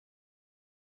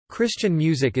Christian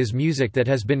music is music that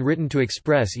has been written to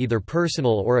express either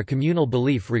personal or a communal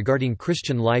belief regarding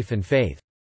Christian life and faith.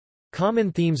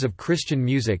 Common themes of Christian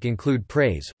music include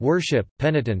praise, worship,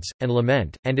 penitence, and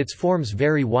lament, and its forms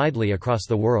vary widely across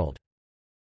the world.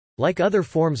 Like other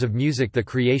forms of music, the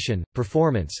creation,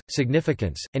 performance,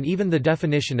 significance, and even the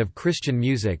definition of Christian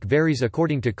music varies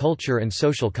according to culture and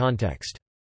social context.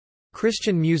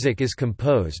 Christian music is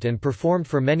composed and performed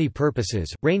for many purposes,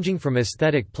 ranging from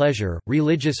aesthetic pleasure,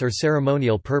 religious or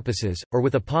ceremonial purposes, or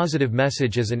with a positive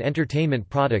message as an entertainment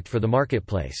product for the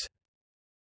marketplace.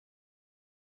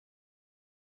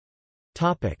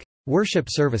 Worship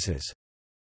services.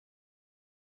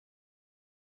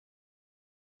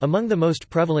 Among the most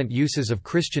prevalent uses of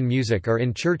Christian music are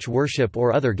in church worship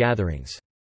or other gatherings.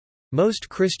 Most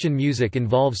Christian music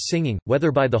involves singing,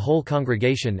 whether by the whole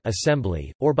congregation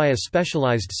assembly, or by a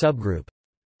specialized subgroup,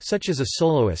 such as a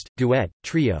soloist, duet,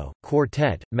 trio,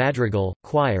 quartet, madrigal,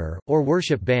 choir, or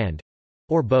worship band,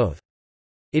 or both.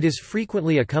 It is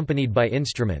frequently accompanied by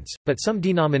instruments, but some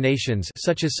denominations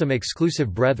such as some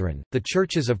Exclusive Brethren, the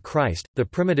Churches of Christ, the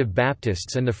Primitive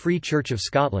Baptists and the Free Church of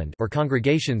Scotland or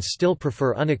congregations still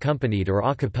prefer unaccompanied or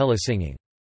a cappella singing.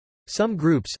 Some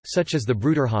groups, such as the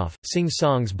Bruderhof, sing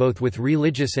songs both with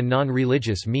religious and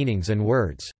non-religious meanings and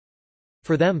words.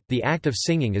 For them, the act of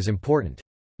singing is important.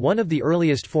 One of the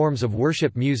earliest forms of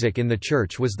worship music in the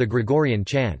Church was the Gregorian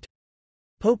chant.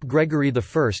 Pope Gregory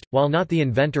I, while not the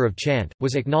inventor of chant,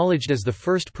 was acknowledged as the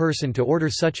first person to order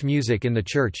such music in the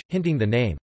Church, hinting the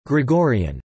name,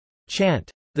 Gregorian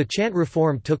chant. The chant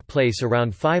reform took place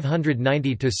around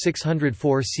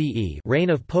 590–604 CE, reign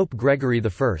of Pope Gregory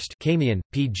I, Camian,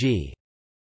 pg.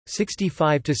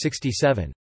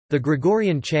 65–67. The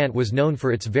Gregorian chant was known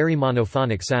for its very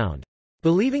monophonic sound.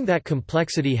 Believing that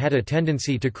complexity had a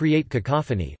tendency to create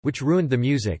cacophony, which ruined the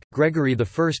music, Gregory I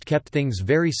kept things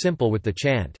very simple with the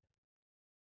chant.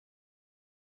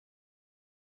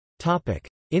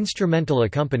 Instrumental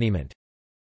accompaniment.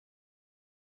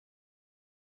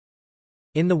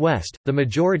 In the West, the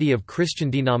majority of Christian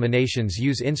denominations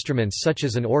use instruments such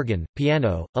as an organ,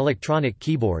 piano, electronic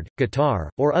keyboard, guitar,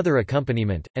 or other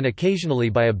accompaniment, and occasionally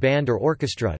by a band or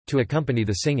orchestra, to accompany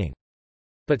the singing.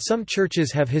 But some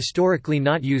churches have historically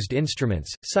not used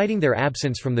instruments, citing their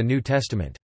absence from the New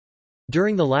Testament.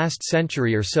 During the last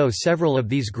century or so, several of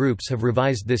these groups have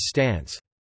revised this stance.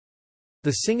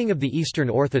 The singing of the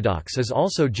Eastern Orthodox is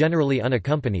also generally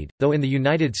unaccompanied, though in the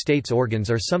United States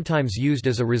organs are sometimes used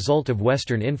as a result of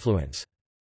Western influence.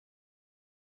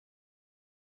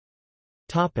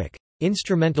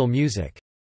 Instrumental music.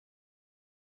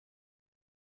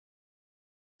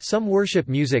 Some worship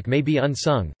music may be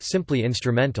unsung, simply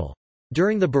instrumental.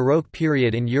 During the Baroque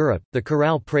period in Europe, the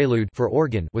chorale prelude for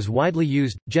organ was widely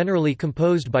used, generally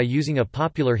composed by using a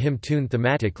popular hymn tune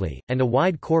thematically, and a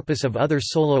wide corpus of other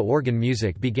solo organ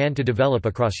music began to develop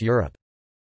across Europe.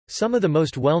 Some of the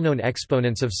most well-known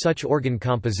exponents of such organ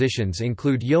compositions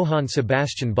include Johann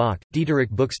Sebastian Bach,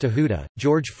 Diederik Buxtehude,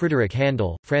 George Frideric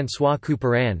Handel, François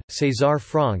Couperin, César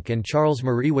Franck and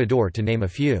Charles-Marie Widor, to name a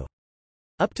few.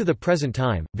 Up to the present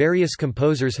time, various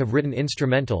composers have written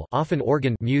instrumental, often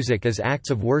organ, music as acts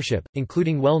of worship,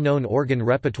 including well-known organ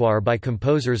repertoire by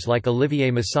composers like Olivier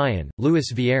Messiaen, Louis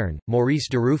Vierne, Maurice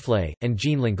Duruflé, and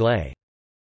Jean Lenglet.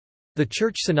 The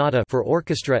church sonata for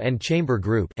orchestra and chamber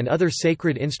group and other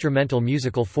sacred instrumental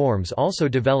musical forms also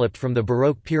developed from the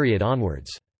Baroque period onwards.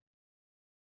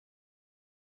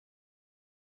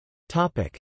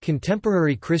 Topic: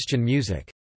 Contemporary Christian music.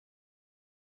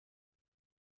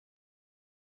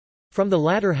 From the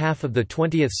latter half of the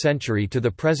 20th century to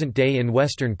the present day in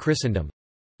Western Christendom,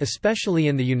 especially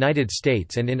in the United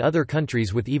States and in other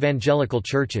countries with evangelical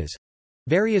churches,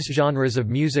 various genres of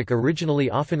music originally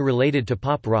often related to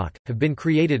pop rock, have been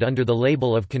created under the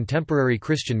label of contemporary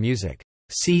Christian music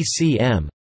 (CCM)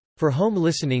 for home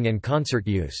listening and concert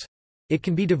use. It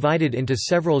can be divided into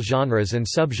several genres and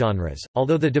subgenres,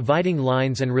 although the dividing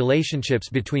lines and relationships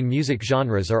between music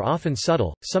genres are often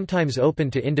subtle, sometimes open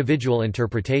to individual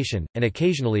interpretation, and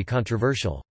occasionally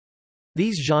controversial.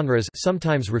 These genres,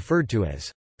 sometimes referred to as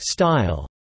style,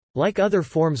 like other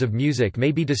forms of music,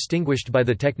 may be distinguished by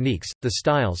the techniques, the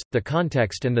styles, the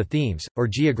context and the themes, or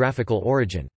geographical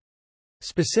origin.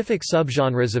 Specific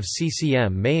subgenres of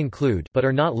CCM may include, but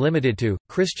are not limited to,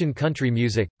 Christian country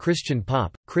music, Christian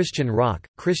pop, Christian rock,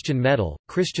 Christian metal,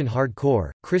 Christian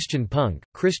hardcore, Christian punk,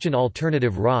 Christian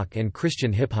alternative rock and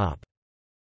Christian hip-hop.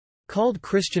 Called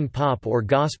Christian pop or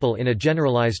gospel in a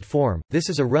generalized form, this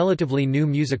is a relatively new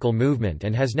musical movement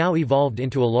and has now evolved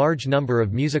into a large number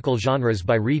of musical genres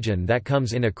by region that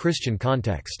comes in a Christian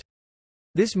context.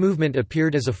 This movement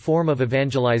appeared as a form of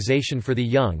evangelization for the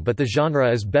young, but the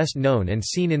genre is best known and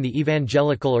seen in the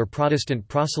evangelical or Protestant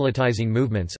proselytizing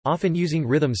movements, often using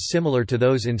rhythms similar to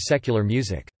those in secular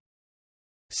music.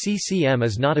 CCM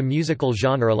is not a musical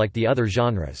genre like the other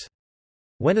genres.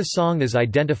 When a song is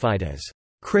identified as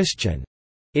Christian,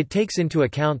 it takes into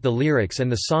account the lyrics and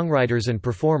the songwriters and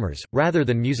performers, rather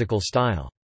than musical style.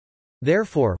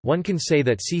 Therefore, one can say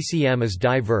that CCM is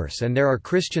diverse and there are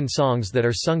Christian songs that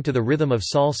are sung to the rhythm of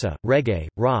salsa, reggae,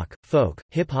 rock, folk,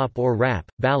 hip-hop or rap,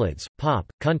 ballads,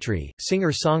 pop, country,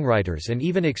 singer-songwriters and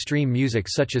even extreme music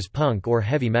such as punk or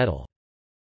heavy metal.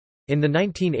 In the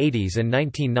 1980s and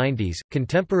 1990s,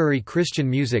 contemporary Christian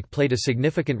music played a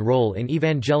significant role in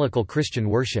evangelical Christian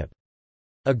worship.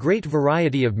 A great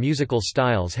variety of musical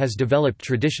styles has developed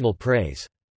traditional praise.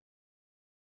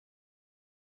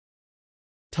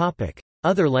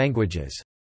 Other languages.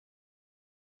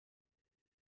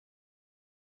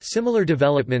 Similar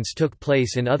developments took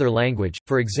place in other language,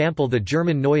 for example the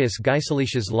German Neues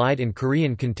Geistliches Lied in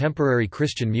Korean contemporary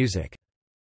Christian music.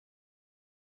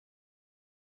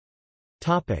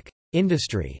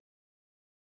 Industry.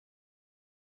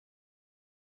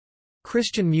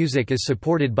 Christian music is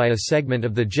supported by a segment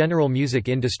of the general music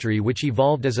industry which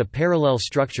evolved as a parallel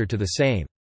structure to the same.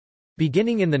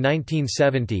 Beginning in the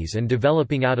 1970s and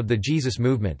developing out of the Jesus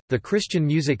movement, the Christian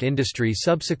music industry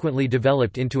subsequently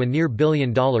developed into a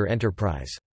near-billion-dollar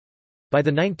enterprise. By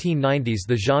the 1990s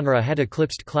the genre had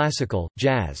eclipsed classical,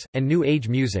 jazz, and New Age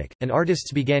music, and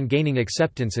artists began gaining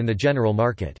acceptance in the general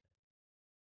market.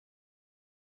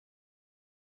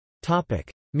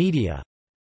 Media.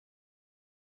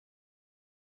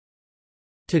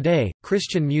 Today,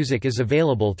 Christian music is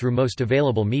available through most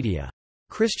available media.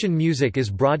 Christian music is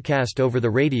broadcast over the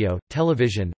radio,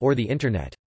 television, or the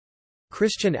Internet.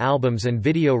 Christian albums and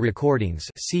video recordings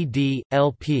CD,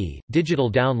 LP, digital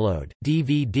download,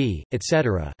 DVD,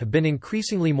 etc. have been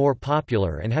increasingly more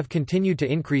popular and have continued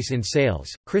to increase in sales.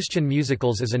 Christian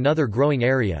musicals is another growing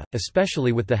area,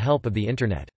 especially with the help of the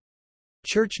Internet.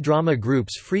 Church drama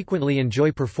groups frequently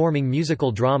enjoy performing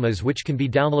musical dramas which can be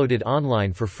downloaded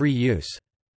online for free use.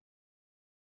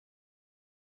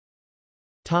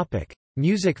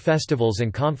 Music festivals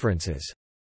and conferences.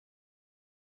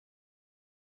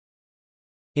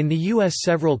 In the U.S.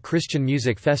 several Christian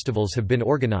music festivals have been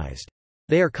organized.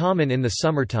 They are common in the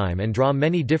summertime and draw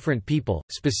many different people,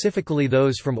 specifically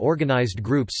those from organized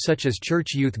groups such as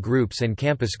church youth groups and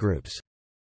campus groups.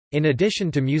 In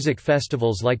addition to music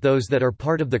festivals like those that are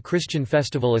part of the Christian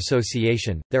Festival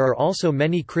Association, there are also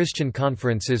many Christian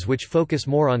conferences which focus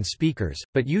more on speakers,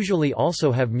 but usually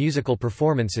also have musical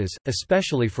performances,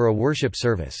 especially for a worship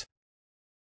service.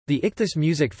 The Ichthus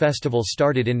Music Festival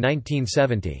started in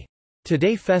 1970.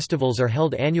 Today festivals are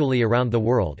held annually around the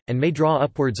world, and may draw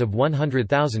upwards of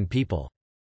 100,000 people.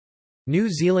 New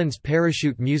Zealand's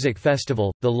Parachute Music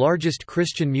Festival, the largest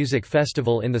Christian music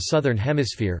festival in the Southern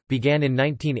Hemisphere, began in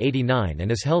 1989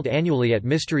 and is held annually at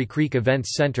Mystery Creek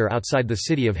Events Centre outside the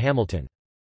city of Hamilton.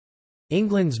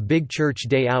 England's Big Church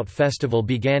Day Out Festival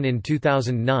began in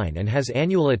 2009 and has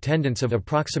annual attendance of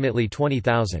approximately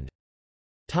 20,000.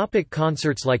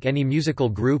 Concerts. Like any musical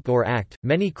group or act,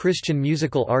 many Christian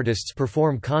musical artists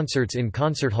perform concerts in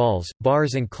concert halls,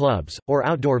 bars and clubs, or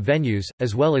outdoor venues,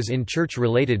 as well as in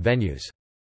church-related venues.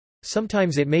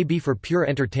 Sometimes it may be for pure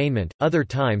entertainment, other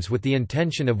times with the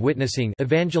intention of witnessing,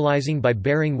 evangelizing by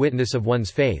bearing witness of one's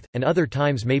faith, and other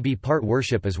times may be part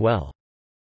worship as well.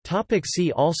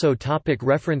 See also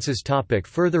References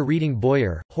Further reading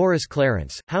Boyer, Horace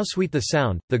Clarence, How Sweet the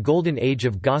Sound, The Golden Age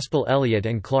of Gospel. Elliott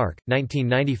and Clark,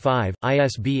 1995,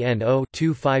 ISBN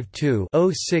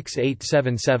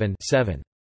 0-252-06877-7.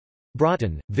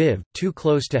 Broughton, Viv, Too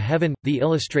Close to Heaven, The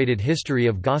Illustrated History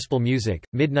of Gospel Music,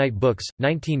 Midnight Books,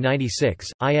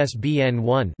 1996, ISBN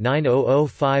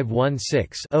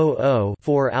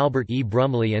 1-900516-00-4. Albert E.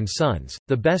 Brumley and Sons,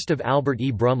 The Best of Albert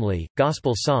E. Brumley,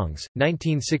 Gospel Songs,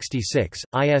 1966,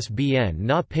 ISBN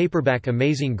NA. Paperback.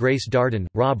 Amazing Grace. Darden,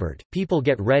 Robert, People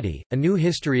Get Ready, A New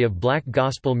History of Black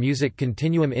Gospel Music.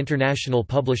 Continuum International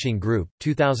Publishing Group,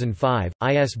 2005,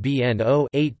 ISBN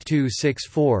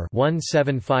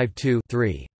 0-8264-1752-3.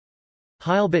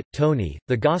 Heilbut, Tony,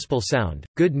 The Gospel Sound,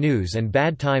 Good News and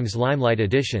Bad Times. Limelight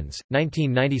Editions,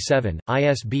 1997,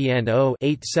 ISBN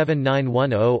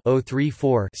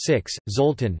 0-87910-034-6.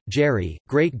 Zoltan, Jerry,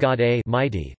 Great God A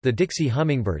Mighty, The Dixie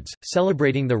Hummingbirds,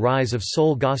 Celebrating the Rise of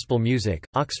Soul Gospel Music,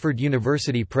 Oxford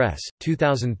University Press,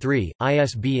 2003,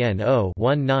 ISBN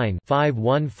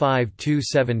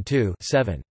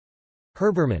 0-19-515272-7.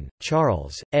 Herbermann,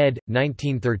 Charles, ed.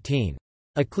 1913.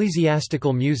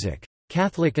 Ecclesiastical Music.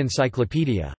 Catholic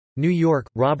Encyclopedia. New York,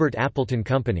 Robert Appleton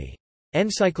Company.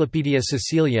 Enciclopedia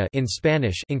Cecilia in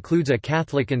Spanish includes a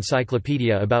Catholic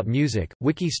encyclopedia about music.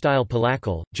 Wiki-style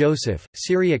Palacal, Joseph,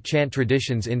 Syriac chant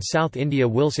traditions in South India.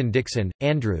 Wilson Dixon,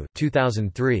 Andrew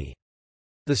 2003.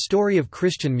 The Story of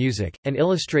Christian Music, an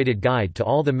illustrated guide to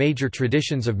all the major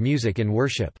traditions of music in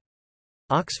worship.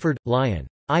 Oxford, Lion.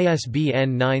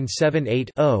 ISBN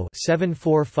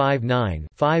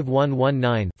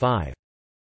 978-0-7459-5119-5.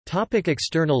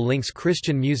 External links.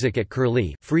 Christian music at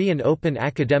Curlie, free and open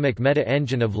academic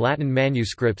meta-engine of Latin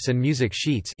manuscripts and music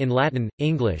sheets in Latin,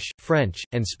 English, French,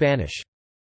 and Spanish.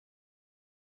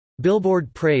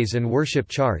 Billboard Praise and Worship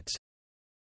Charts.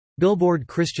 Billboard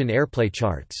Christian Airplay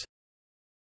Charts.